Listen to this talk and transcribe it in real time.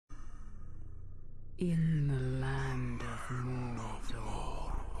In the land of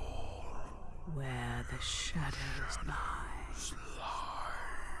Mordor, where the shadows lie.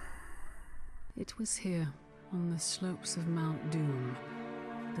 It was here, on the slopes of Mount Doom,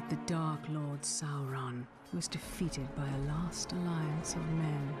 that the Dark Lord Sauron was defeated by a last alliance of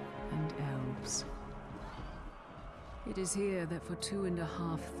men and elves. It is here that for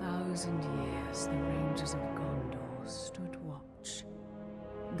 2,500 years the Rangers of Gondor stood watch,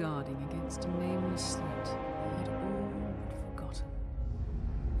 guarding against a nameless threat they had all but forgotten.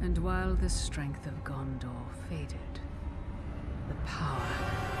 And while the strength of Gondor faded, the power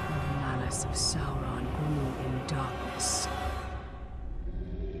and malice of Sauron grew in darkness.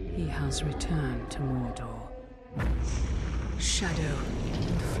 He has returned to Mordor. Shadow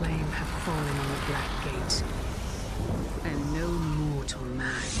and flame have fallen on the Black Gate, and no mortal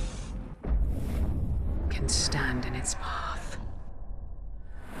man can stand in its path.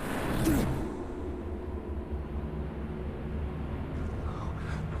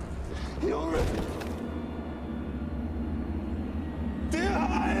 You're it! Dear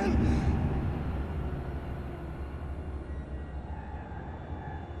Heil!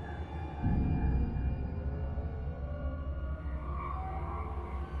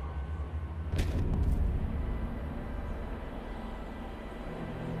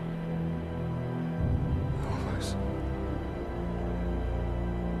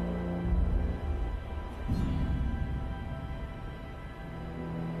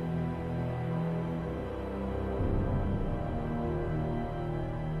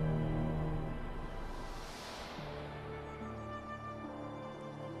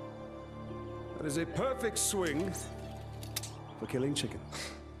 That is a perfect swing for killing chicken.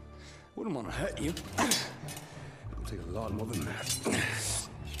 Wouldn't want to hurt you. It'll take a lot more than that.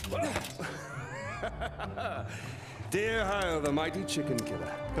 Dear Heil, the mighty chicken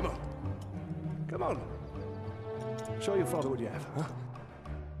killer. Come on. Come on. Show your father what you have, huh?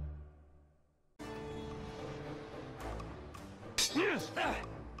 Yes!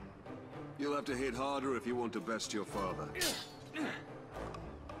 You'll have to hit harder if you want to best your father.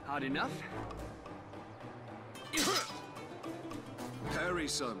 Hard enough? Harry,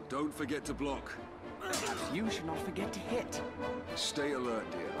 son, don't forget to block. You should not forget to hit. Stay alert,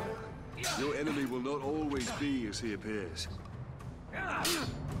 dear. Your enemy will not always be as he appears.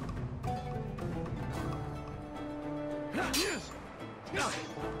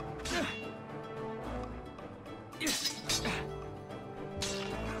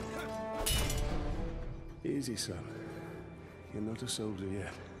 Easy, son. You're not a soldier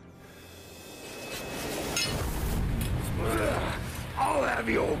yet. I'll have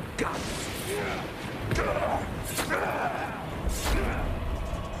your guts!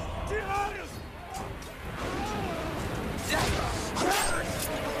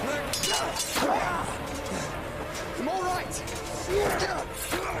 I'm all right!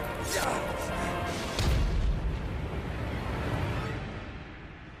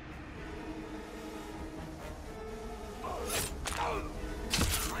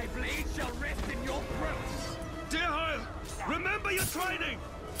 My blade shall rest in your throat! Dear Heil, remember your training!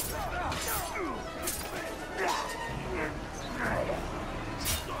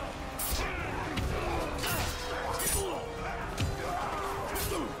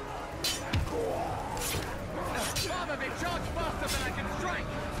 Father, they charge faster than I can strike!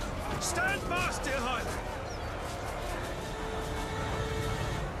 Stand fast, dear Heil!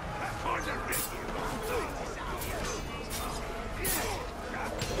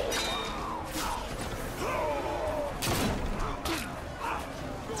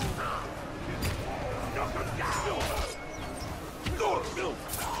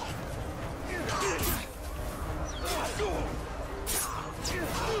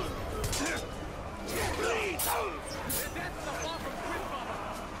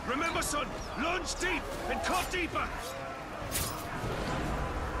 Remember, son, lunge deep and cut deeper!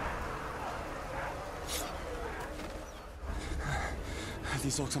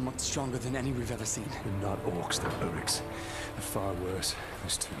 These orcs are much stronger than any we've ever seen. They're not orcs, they're Uruks. They're far worse.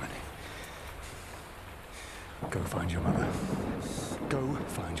 There's too many. Go find your mother. Go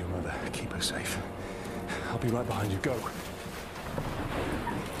find your mother. Keep her safe. I'll be right behind you. Go.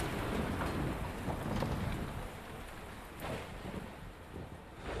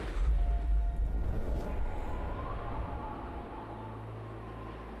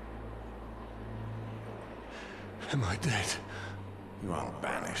 Am I dead? You are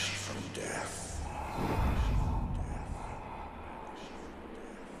banished from death.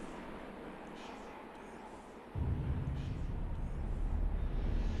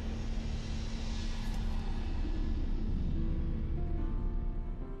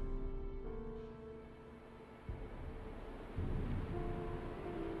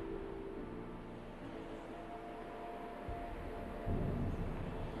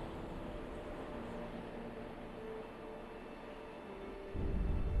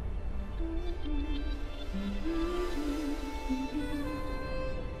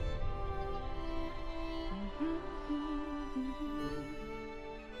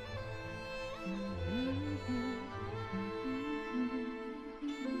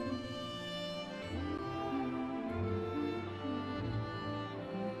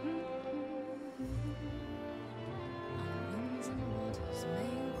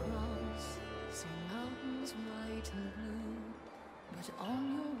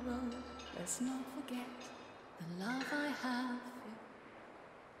 road. Let's not forget the love I have.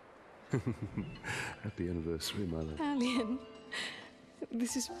 Happy anniversary, my love. Alien,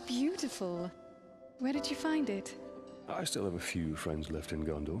 this is beautiful. Where did you find it? I still have a few friends left in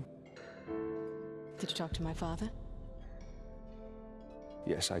Gondor. Did you talk to my father?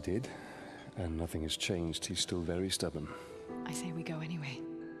 Yes, I did. And nothing has changed. He's still very stubborn. I say we go anyway.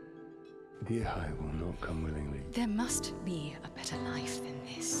 Here I will not come willingly. There must be a better life than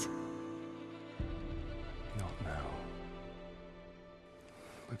this. Not now.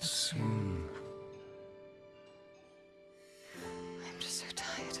 But soon. I'm just so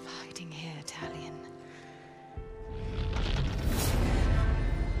tired of hiding here, Talion.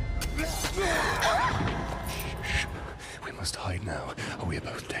 Shh. We must hide now, or we are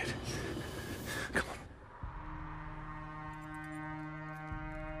both dead. Come on.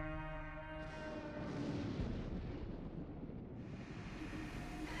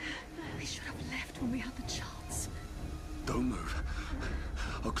 We should have left when we had the chance. Don't move.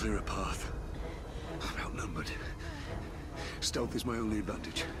 I'll clear a path. I'm outnumbered. Stealth is my only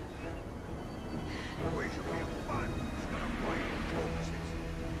advantage. We should be fun. It's gonna fight corpses.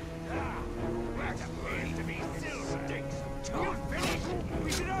 Now, where the place to be still stinks. You're finished. We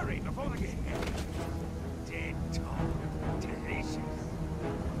should hurry before they get dead talk. Delicious.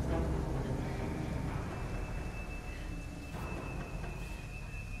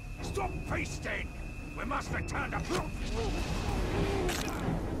 Stop feasting! We must return to...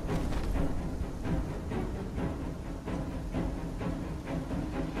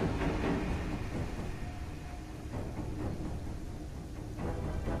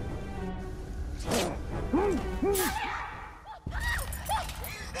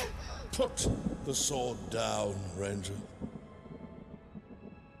 Put the sword down, Ranger.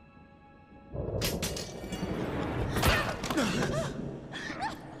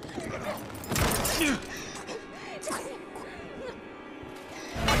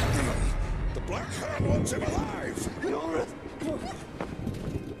 The Black Hand wants him alive!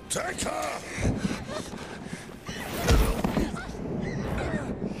 Take her!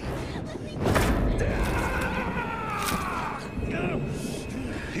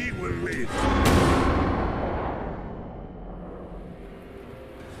 He will live.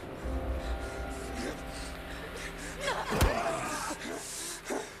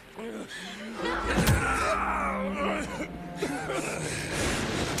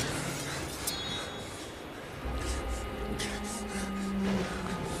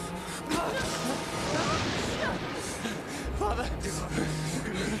 Father!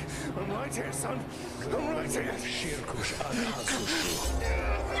 I'm right here, son. I'm right here. Shirkush Adhazushu.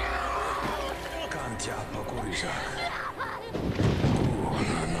 Kantya Pakurizak.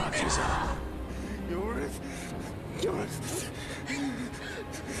 Nakiza. Yorith.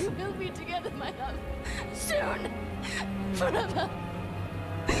 We'll be together, my love. Soon. Forever.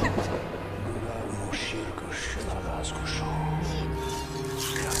 Gurarmu Shirkush Adhazushu.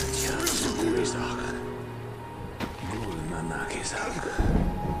 Kantya Pakurizak. Nakizak.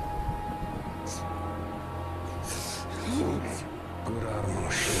 Gurarmu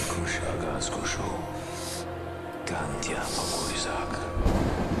Shirkush Agazkushu. Kantya Pakurizak.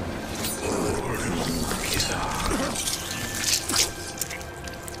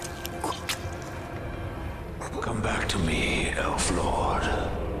 Come back to me, Elf Lord.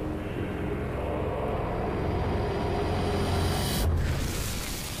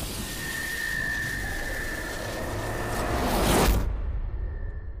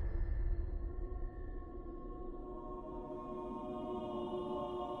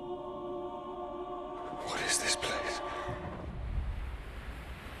 What is this place?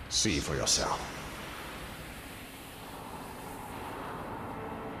 See for yourself.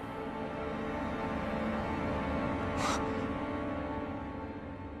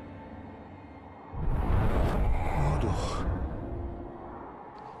 Mordor.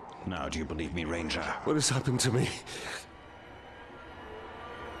 Now do you believe me, Ranger? What has happened to me?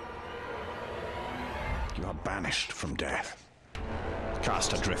 You are banished from death.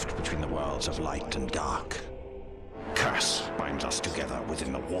 Cast adrift between the worlds of light and dark. Curse binds us together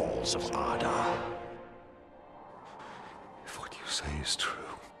within the walls of Ardar. If what you say is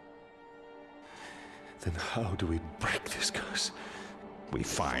true, then how do we break this curse? We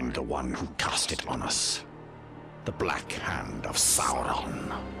find the one who cast it on us. The Black Hand of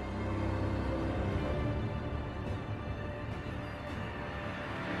Sauron.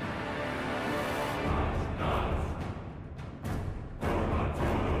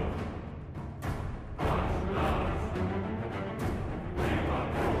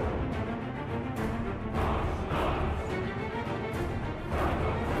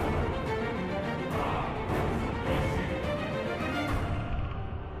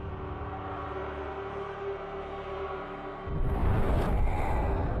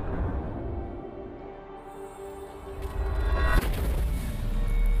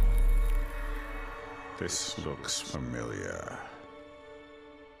 This looks familiar.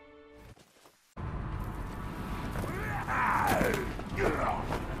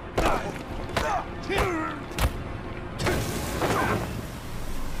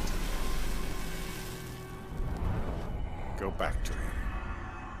 Go back to him.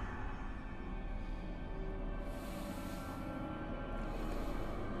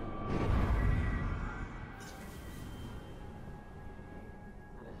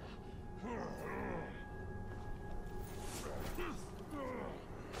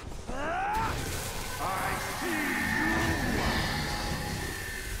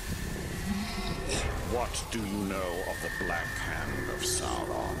 What do you know of the Black Hand of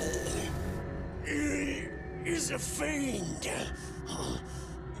Sauron? He is a fiend,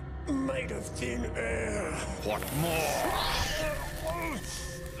 made of thin air. What more?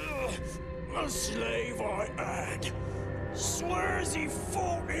 A slave I had swears he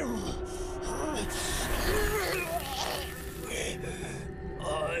fought him.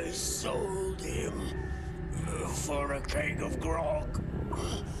 I sold him for a keg of grog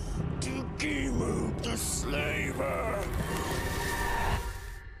to Gimuk the slaver.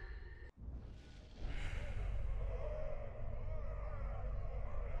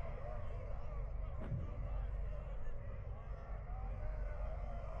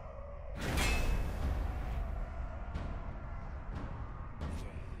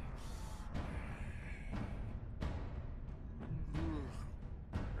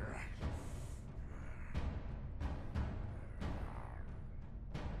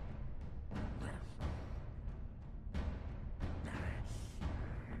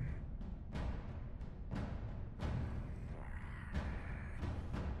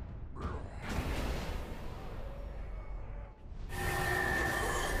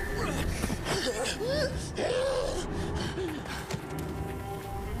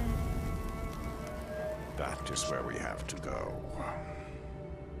 That is where we have to go.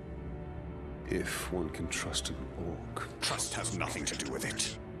 If one can trust an orc. Trust has nothing to do with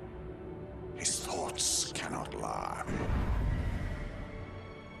it. His thoughts cannot lie.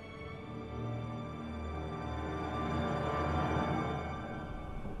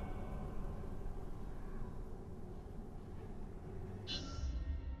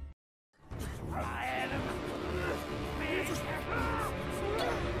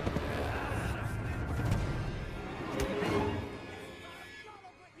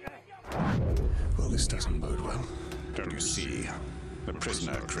 Well, this doesn't bode well. Don't you see? The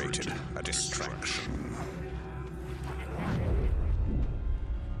prisoner created a distraction.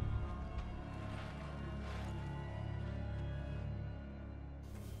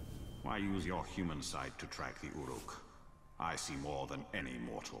 Why use your human sight to track the Uruk? I see more than any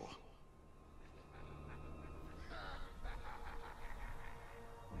mortal.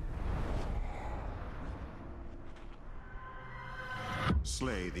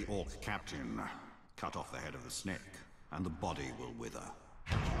 Slay the Orc captain, cut off the head of the snake, and the body will wither.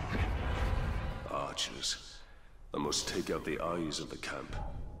 Archers. I must take out the eyes of the camp.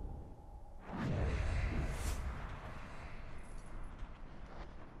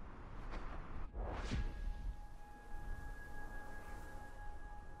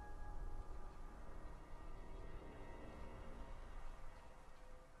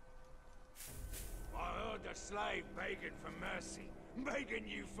 I heard the slave begging for mercy, begging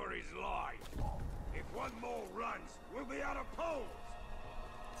you for his life. If one more runs, we'll be out of poles.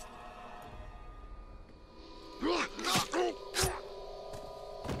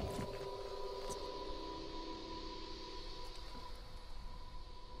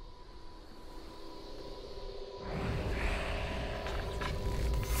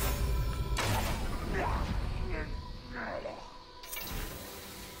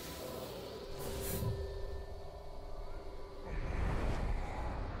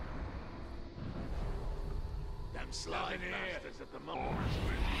 Slide masters at the moment.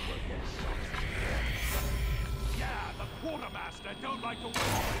 Yeah, the quartermaster don't like to work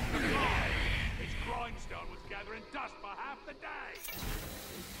in the line. His grindstone was gathering dust for half the day.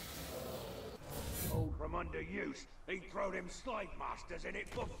 Old from under use, he throw them slave masters in it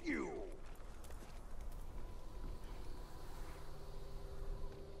for fuel.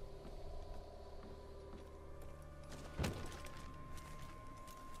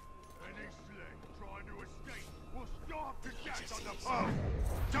 Any slave trying to escape will starve to death on the pole.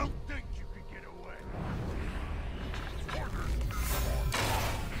 Don't think you can get away. Orders!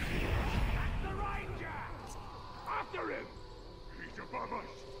 That's the ranger! After him! He's above us!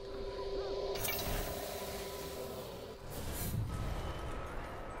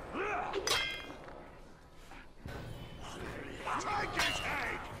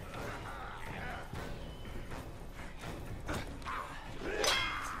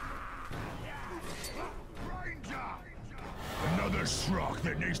 This rock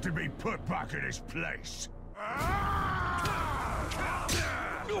that needs to be put back in its place.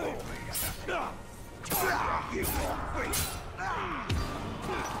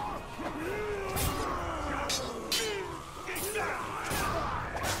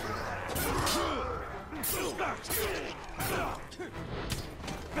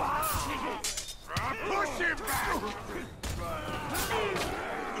 Push him back!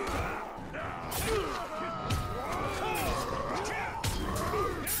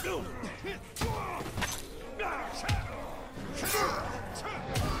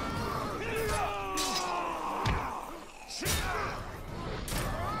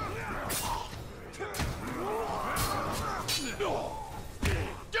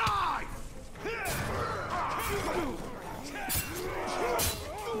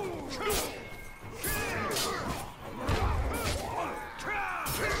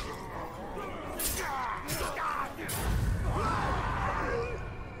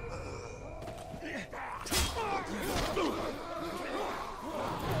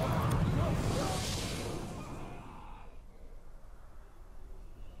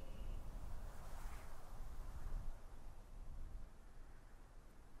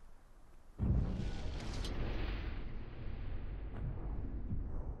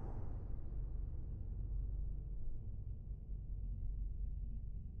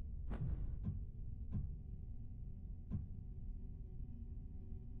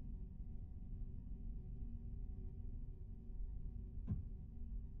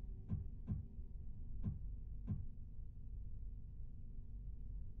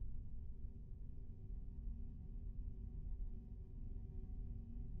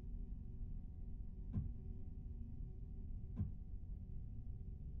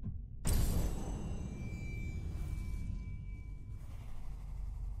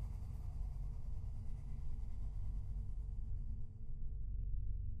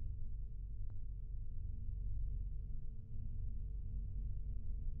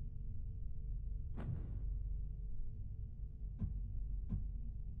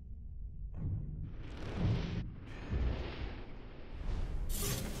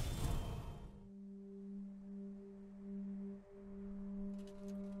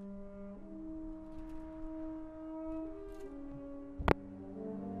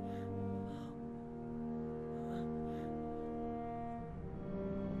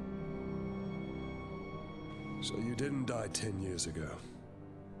 So you didn't die 10 years ago.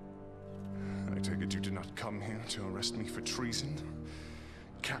 I take it you did not come here to arrest me for treason,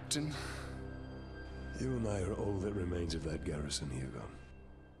 Captain? You and I are all that remains of that garrison, Hugo.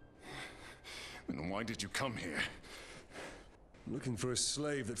 Then why did you come here? I'm looking for a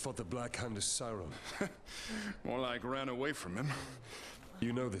slave that fought the Black Hand of Sauron. More like ran away from him.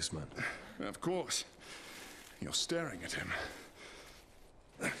 You know this man? Of course. You're staring at him.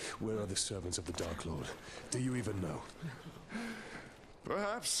 Where are the servants of the Dark Lord? Do you even know?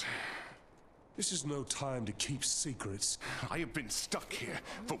 Perhaps. This is no time to keep secrets. I have been stuck here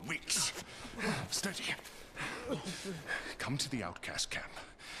for weeks. Steady. Come to the outcast camp.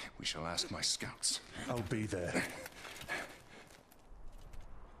 We shall ask my scouts. I'll be there.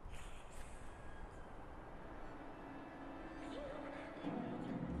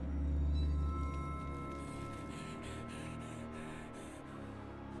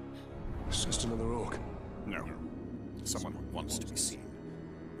 It's just another orc. No. Someone wants to be seen.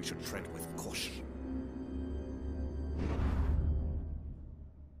 We should tread with caution.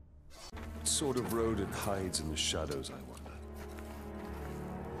 What sort of rodent hides in the shadows, I wonder?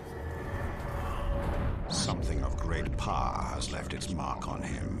 Something of great power has left its mark on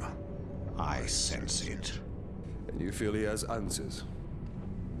him. I sense it. And you feel he has answers?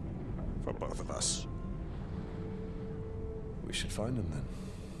 For both of us. We should find him then.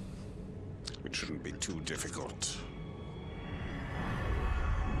 It shouldn't be too difficult.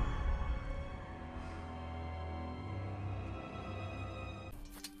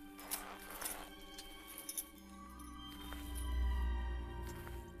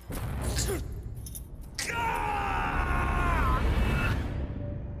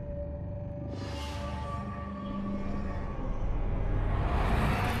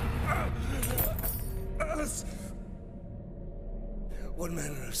 What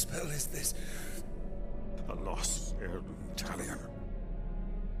manner of spell is this? A lost heirloom talion.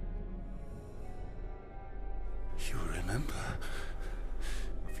 You remember?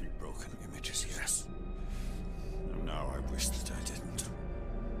 A few broken images, yes. And now I wish that I didn't.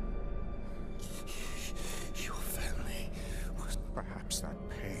 Your family was... Perhaps that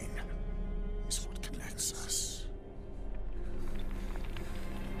pain is what connects us.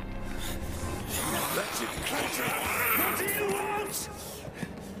 That's it, creature! What do you want?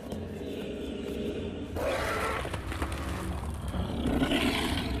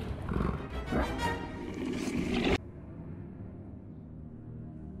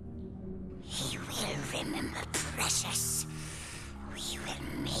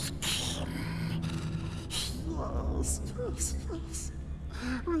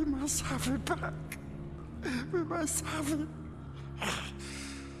 must have it back. We must have it.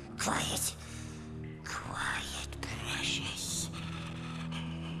 Quiet. Quiet, precious.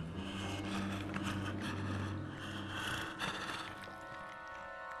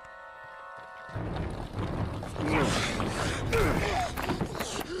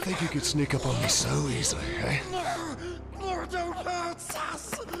 Think you could sneak up on me so easily, eh? No, don't hurt us.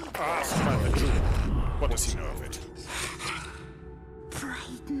 Ask about the dream. What does he know of it?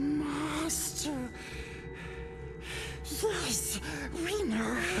 Bright Master. Yes, we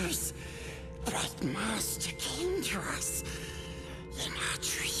know. Bright Master came to us in our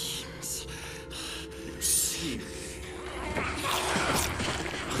dreams. You see?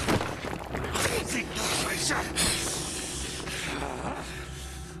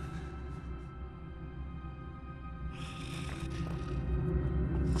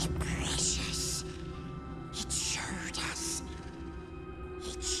 Precious. It showed us.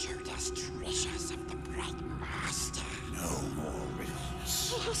 It showed us treasures of the Bright Master. No more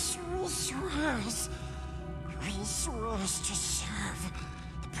riddles. Yes, we swears. We swears to serve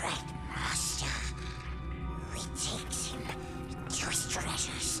the Bright Master. We takes him to his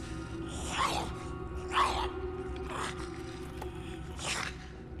treasures.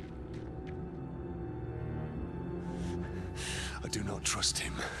 I do not trust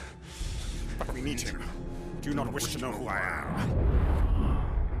him. But we need him. Do you not wish to know who I am?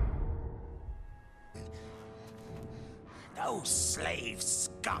 Those slave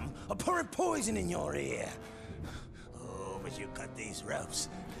scum are pouring poison in your ear. Oh, but you cut these ropes.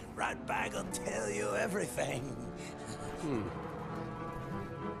 Ratbag will tell you everything.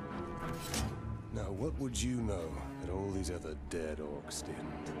 Now, what would you know that all these other dead orcs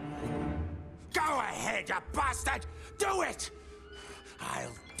didn't? Go ahead, you bastard! Do it!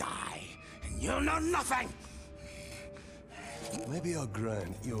 I'll die, and you'll know nothing! Maybe I'll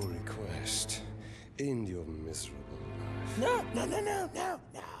grant your request. End your miserable life. No.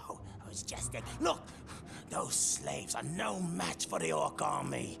 I was just a... Look! Those slaves are no match for the orc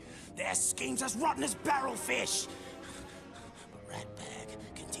army. Their schemes as rotten as barrel fish. But Ratbag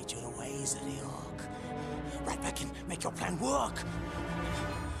can teach you the ways of the orc. Ratbag can make your plan work.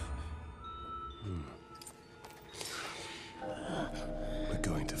 We're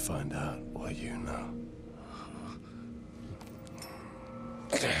going to find out what you know.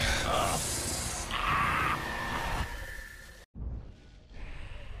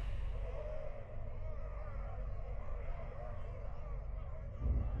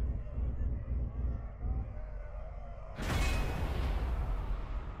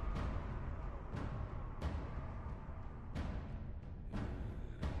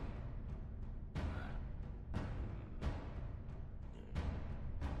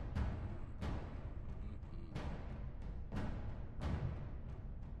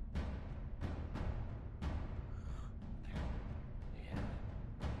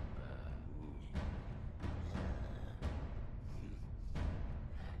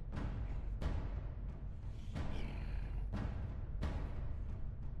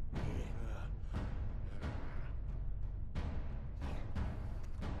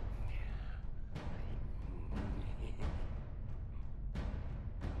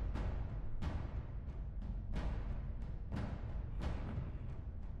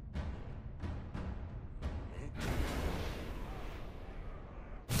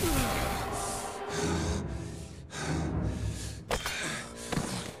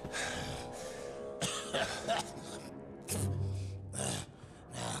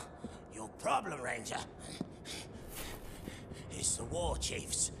 Problem, Ranger, is the war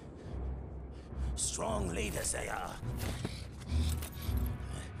chiefs. Strong leaders they are.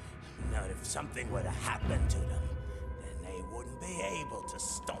 Now, if something were to happen to them, then they wouldn't be able to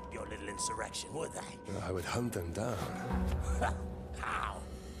stop your little insurrection, would they? I would hunt them down. How?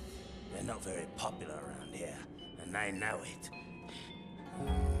 They're not very popular around here, and they know it.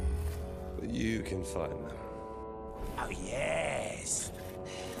 But you can find them. Oh, yes.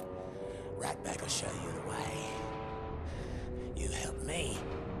 Ratbag will show you the way. You help me,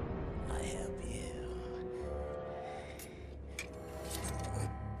 I help you.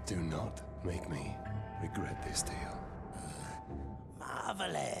 Do not make me regret this deal.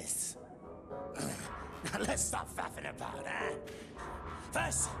 Marvelous. Now let's stop faffing about, huh?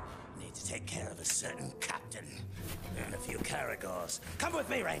 First, I need to take care of a certain captain and a few caragors. Come with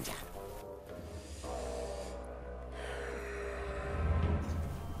me, Ranger.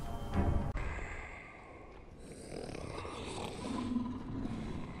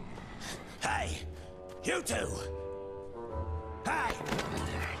 Hey, you two! Hey!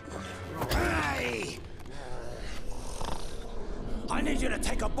 Hey! I need you gonna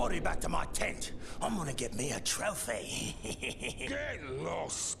take a body back to my tent. I'm gonna get me a trophy. Get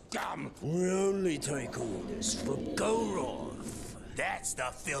lost, scum! We only take orders from Gorov. That's the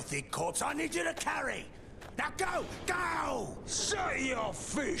filthy corpse I need you to carry. Now go! Go! Shut your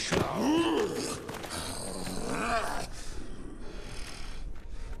fish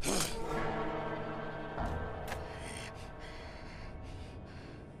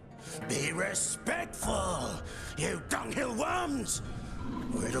Be respectful, you dunghill worms!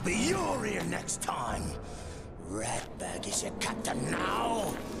 Or it'll be your ear next time. Ratbag is your captain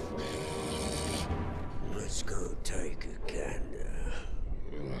now. Let's go take a gander.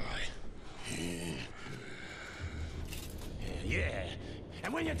 Yeah,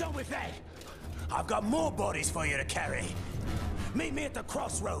 and when you're done with that, I've got more bodies for you to carry. Meet me at the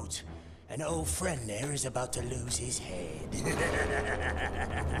crossroads. An old friend there is about to lose his head.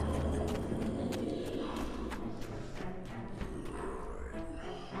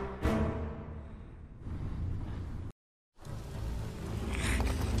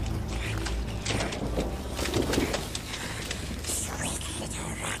 Sweet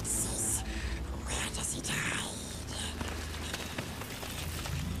little Ratses. Where does it hide?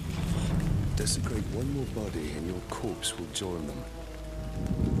 Desecrate one more body and your corpse will join them.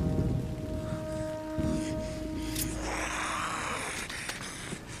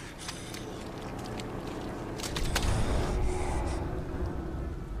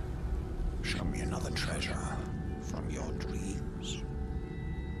 Show me another treasure from your dreams.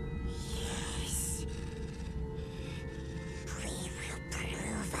 Yes. We will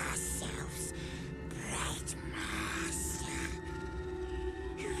prove ourselves, bright master.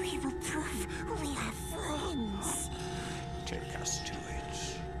 We will prove we are friends. Take us to it.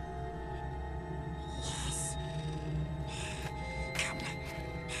 Yes. Come.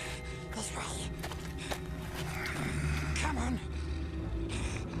 This way. Come on.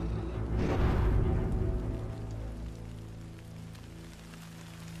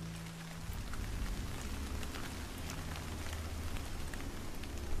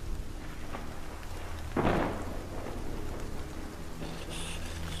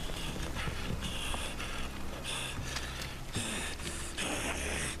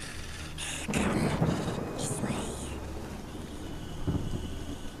 This way.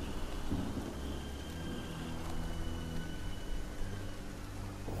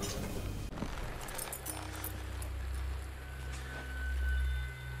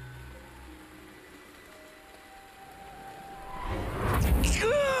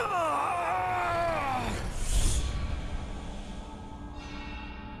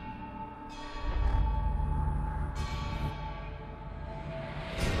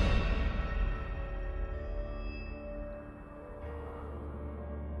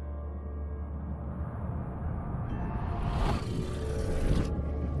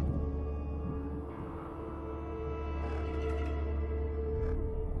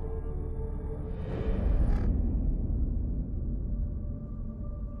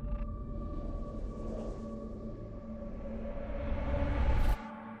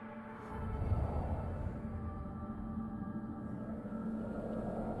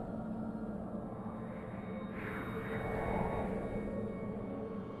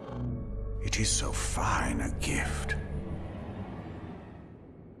 It is so fine a gift.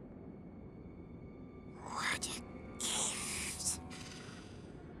 What a gift.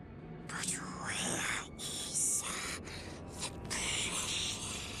 But where is the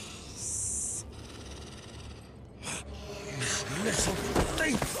precious? Little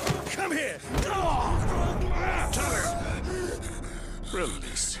thief! Come here!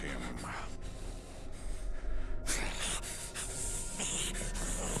 Release him.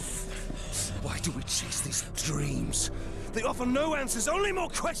 Why do we chase these dreams? They offer no answers, only more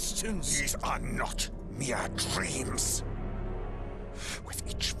questions! These are not mere dreams. With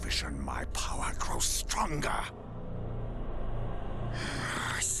each vision, my power grows stronger.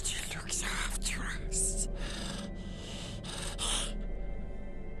 Master looks after us.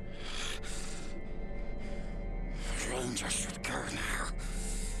 Ranger should go now.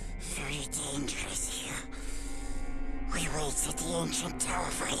 Very dangerous here. We wait at the ancient tower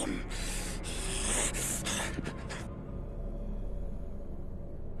for him.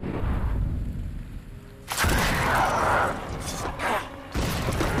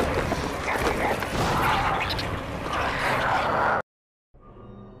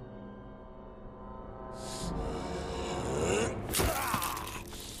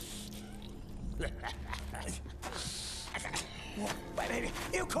 Wait,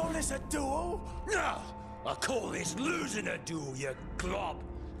 you call this a duel? No! I call this losing a duel, you glob!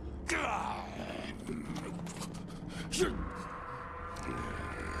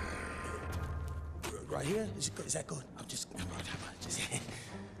 Right here? Is it good? Is that good? I'm just...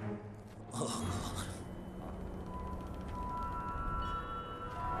 Oh.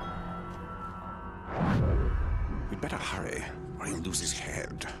 We'd better hurry, or he'll lose his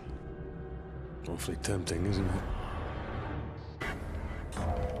head. Awfully tempting, isn't it?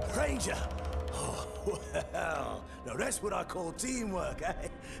 Ranger! Oh, well, now that's what I call teamwork, eh?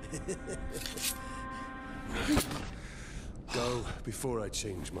 Go before I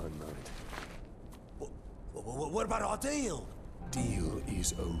change my mind. What about our deal? Deal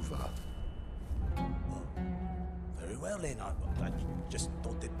is over. Very well then, I just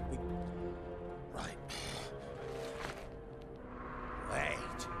thought that we... Right.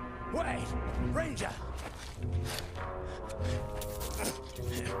 Wait! Ranger!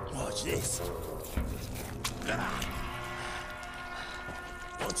 Watch this.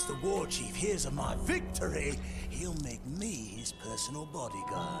 Once the war chief hears of my victory, he'll make me his personal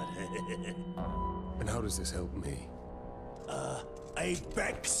bodyguard. And how does this help me? A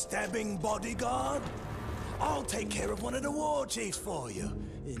backstabbing bodyguard? I'll take care of one of the war chiefs for you.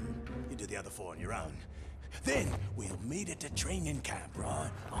 And you do the other four on your own. Then we'll meet at the training camp, right?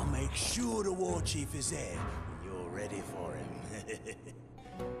 I'll make sure the war chief is there when you're ready for him.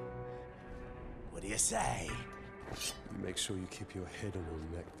 What do you say? You make sure you keep your head on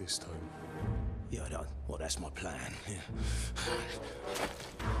your neck this time. Yeah, well, that's my plan. Yeah.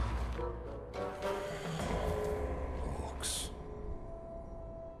 Orcs.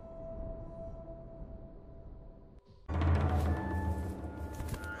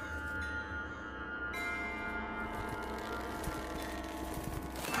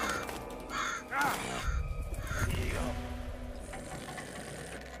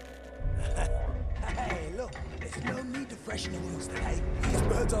 Hey, look, there's no need to freshen the wheels today. These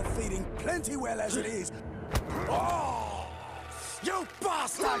birds are feeding plenty well as it is. Oh! You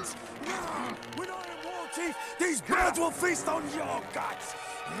bastards! We're not in war, Chief! These birds will feast on your guts!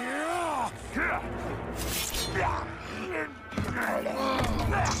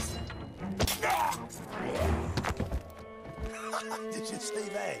 This is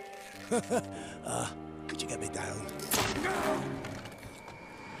Steve A. Could you get me down?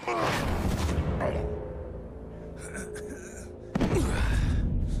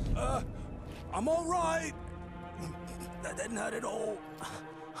 I'm all right. That didn't hurt at all.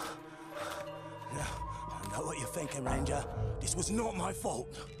 Now, I know what you're thinking, Ranger. This was not my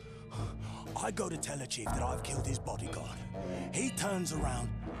fault. I go to tell the chief that I've killed his bodyguard. He turns around,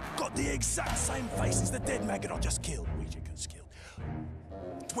 got the exact same face as the dead maggot I just killed. Just killed.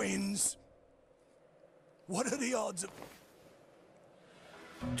 Twins. What are the odds of...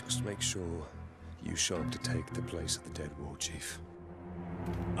 Just make sure you show up to take the place of the dead war chief.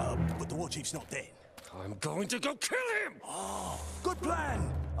 But the war chief's not dead. I'm going to go kill him! Oh, good plan.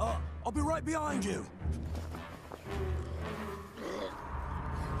 I'll be right behind you.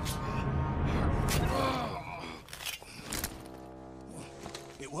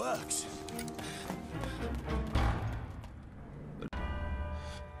 It works.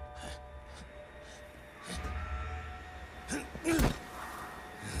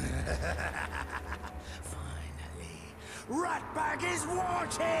 Finally, Ratbag is war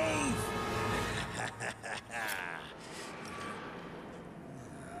chief!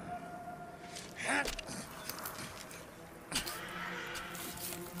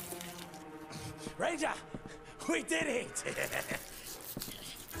 Ranger, we did it!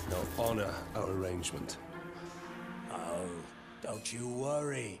 Now honor our arrangement. Oh, don't you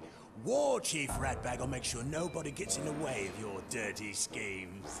worry. War Chief Ratbag will make sure nobody gets in the way of your dirty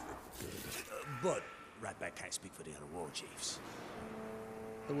schemes. But Ratbag can't speak for the other war chiefs.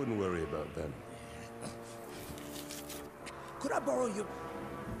 I wouldn't worry about them. Could I borrow your...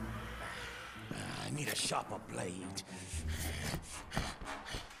 I need a sharper blade.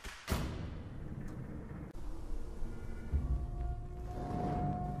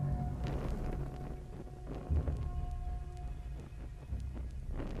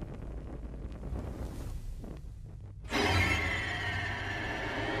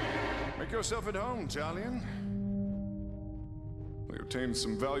 Make yourself at home, Talion. We obtained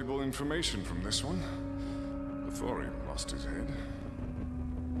some valuable information from this one before he lost his head.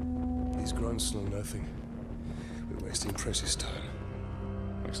 These grunts know nothing. We're wasting precious time.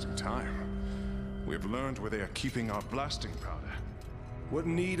 Wasting time. We have learned where they are keeping our blasting powder. What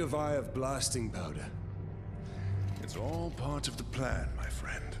need have I of blasting powder? It's all part of the plan, my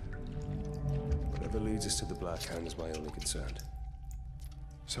friend. Whatever leads us to the Black Hand is my only concern.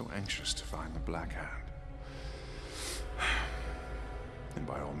 So anxious to find the Black Hand. And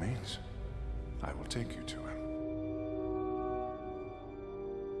by all means, I will take you to him.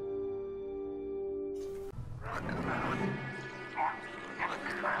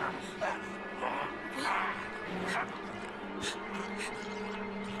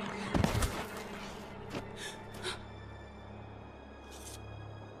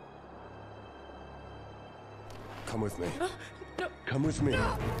 Come with me. No. Come with me.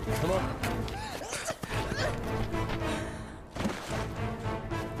 No. Come on.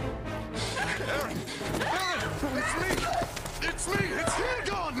 Aaron! Aaron! It's me! It's me! It's him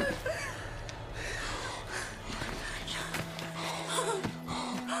gone!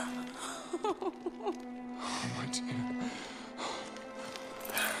 Oh, my dear.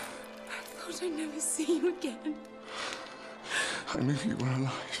 I thought I'd never see you again. I knew you were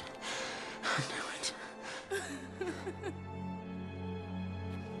alive. I knew it.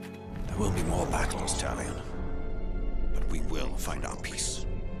 There will be more battles, Talion. But we will find our peace.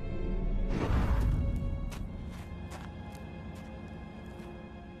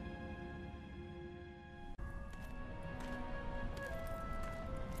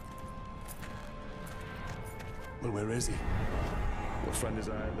 Well, where is he? Your friend is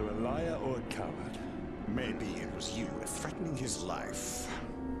either a liar or a coward. Maybe it was you threatening his life.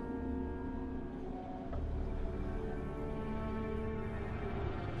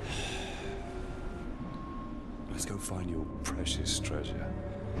 Let's go find your precious treasure.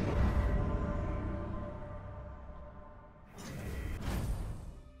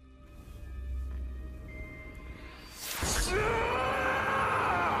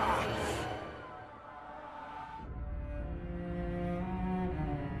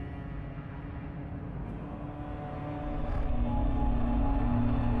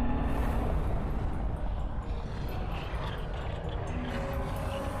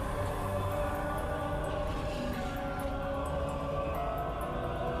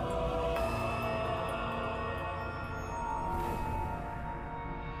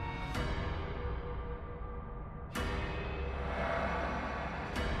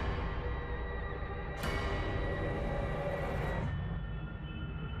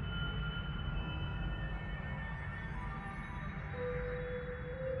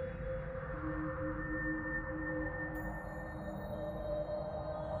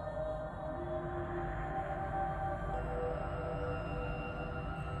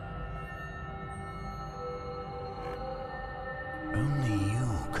 Only you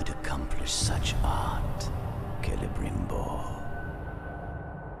could accomplish such art, Celebrimbor.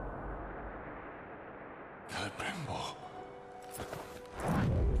 Celebrimbor.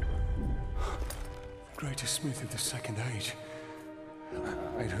 Greatest smith of the Second Age.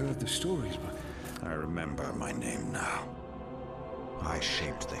 I'd heard the stories, but... I remember my name now. I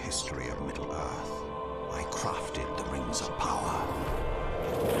shaped the history of Middle-earth. I crafted the Rings of Power.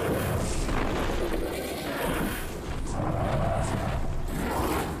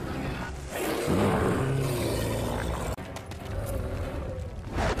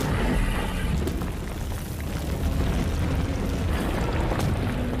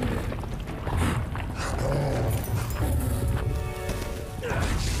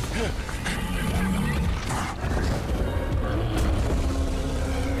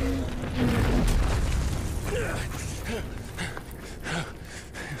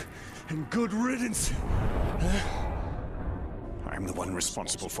 And good riddance. I'm the one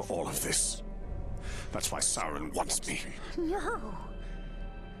responsible for all of this. That's why Sauron wants me. No.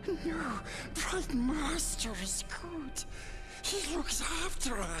 No. Bright Master is good. He looks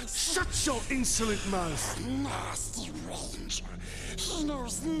after us. Shut your insolent mouth! Nasty Ranger. He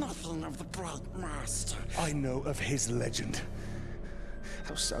knows nothing of the Bright Master. I know of his legend.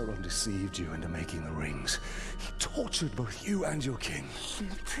 How Sauron deceived you into making the rings. He tortured both you and your king.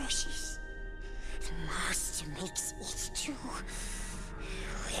 And the precious. The Master makes it too.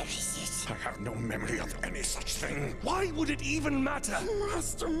 Where is it? I have no memory of any such thing. Why would it even matter?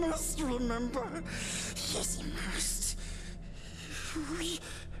 Master must remember. Yes, he must. We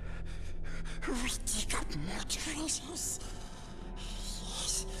dig up more treasures.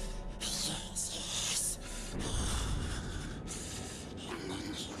 Yes, yes, yes. And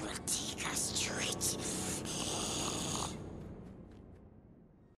then he will take us to it.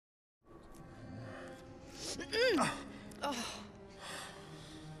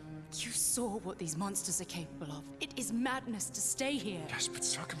 You saw what these monsters are capable of. It is madness to stay here. Yes, but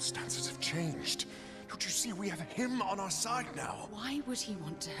circumstances have changed. Don't you see we have him on our side now? Why would he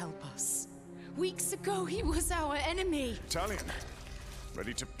want to help us? Weeks ago, he was our enemy. Talion,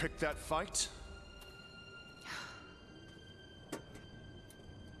 ready to pick that fight?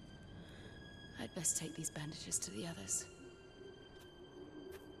 I'd best take these bandages to the others.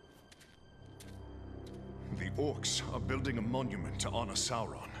 The orcs are building a monument to honor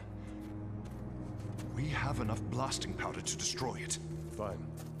Sauron. We have enough blasting powder to destroy it. Fine.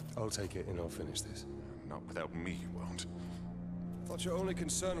 I'll take it and I'll finish this. Not without me, you won't. Thought your only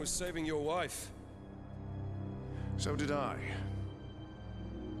concern was saving your wife. So did I.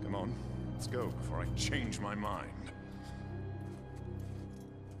 Come on, let's go before I change my mind.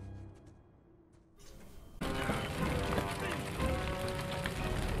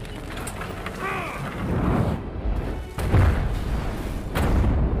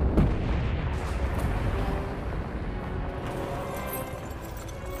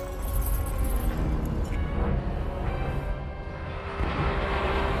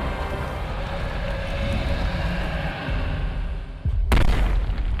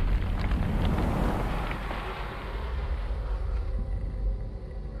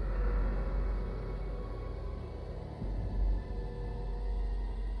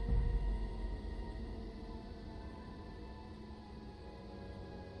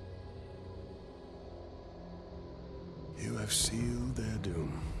 You have sealed their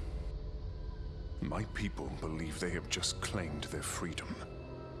doom. My people believe they have just claimed their freedom.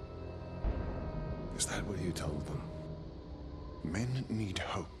 Is that what you told them? Men need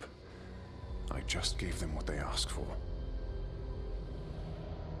hope. I just gave them what they asked for.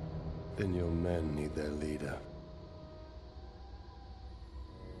 Then your men need their leader.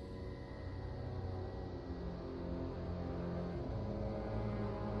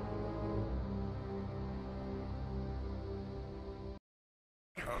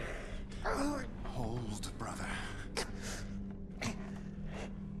 Hold, brother.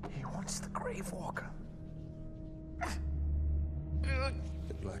 He wants the Grave Walker.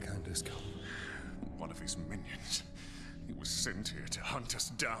 The Black Hand has come. One of his minions. He was sent here to hunt us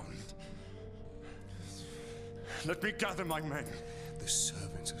down. Let me gather my men. The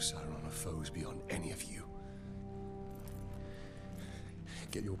servants of Sauron are foes beyond any of you.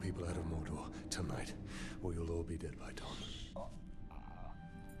 Get your people out of Mordor tonight, or you'll all be dead by dawn.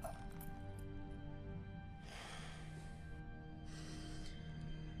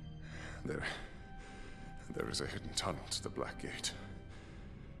 There is a hidden tunnel to the Black Gate.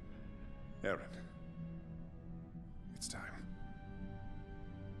 Aaron, it's time.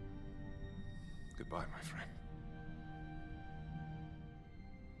 Goodbye, my friend.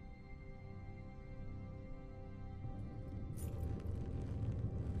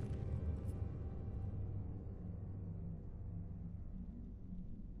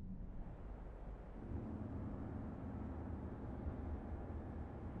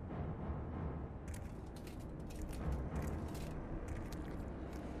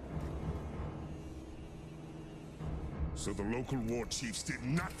 So the local war chiefs did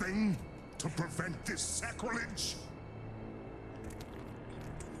nothing to prevent this sacrilege?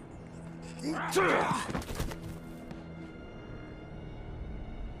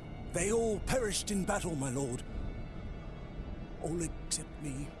 They all perished in battle, my lord. All except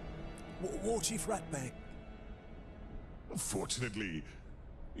me. War Chief Ratbag. Fortunately,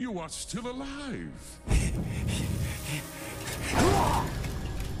 you are still alive.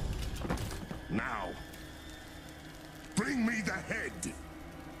 Now, bring me the head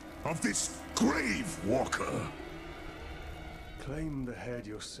of this Grave Walker. Claim the head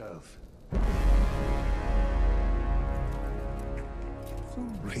yourself. The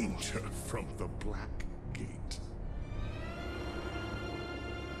Ranger from the Black Gate.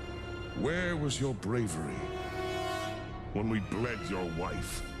 Where was your bravery when we bled your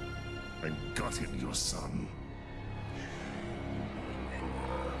wife and gutted your son?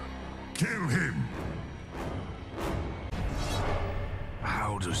 Kill him!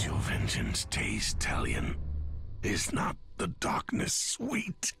 How does your vengeance taste, Talion? Is not the darkness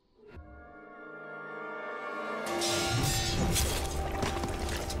sweet?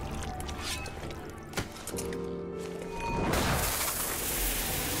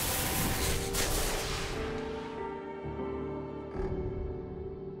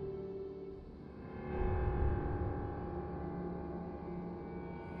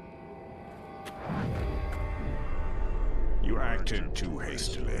 You acted too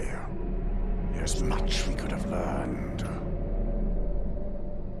hastily. There's much we could have learned.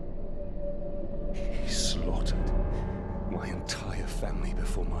 He slaughtered my entire family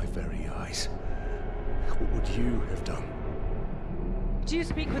before my very eyes. What would you have done? Do you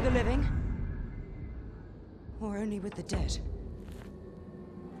speak with the living? Or only with the dead?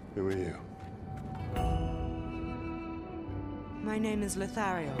 Who are you? My name is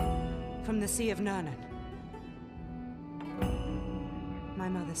Lithariel, from the Sea of Nurnen. My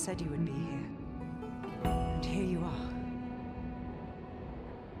mother said you would be here. And here you are.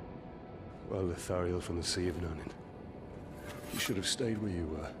 Well, Lithariel from the Sea of Nurnen. You should have stayed where you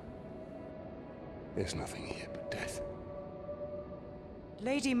were. There's nothing here but death.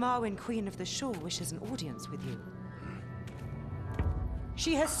 Lady Marwyn, Queen of the Shore, wishes an audience with you.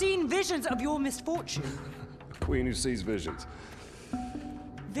 She has seen visions of your misfortune. A queen who sees visions.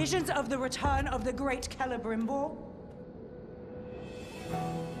 Visions of the return of the great Celebrimbor.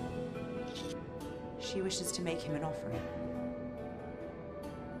 She wishes to make him an offering.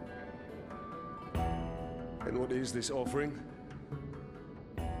 And what is this offering?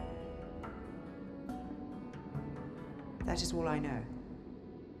 That is all I know.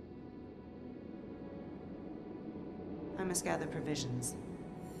 I must gather provisions.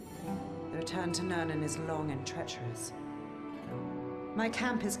 The return to Nurnen is long and treacherous. My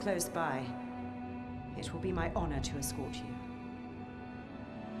camp is close by. It will be my honor to escort you.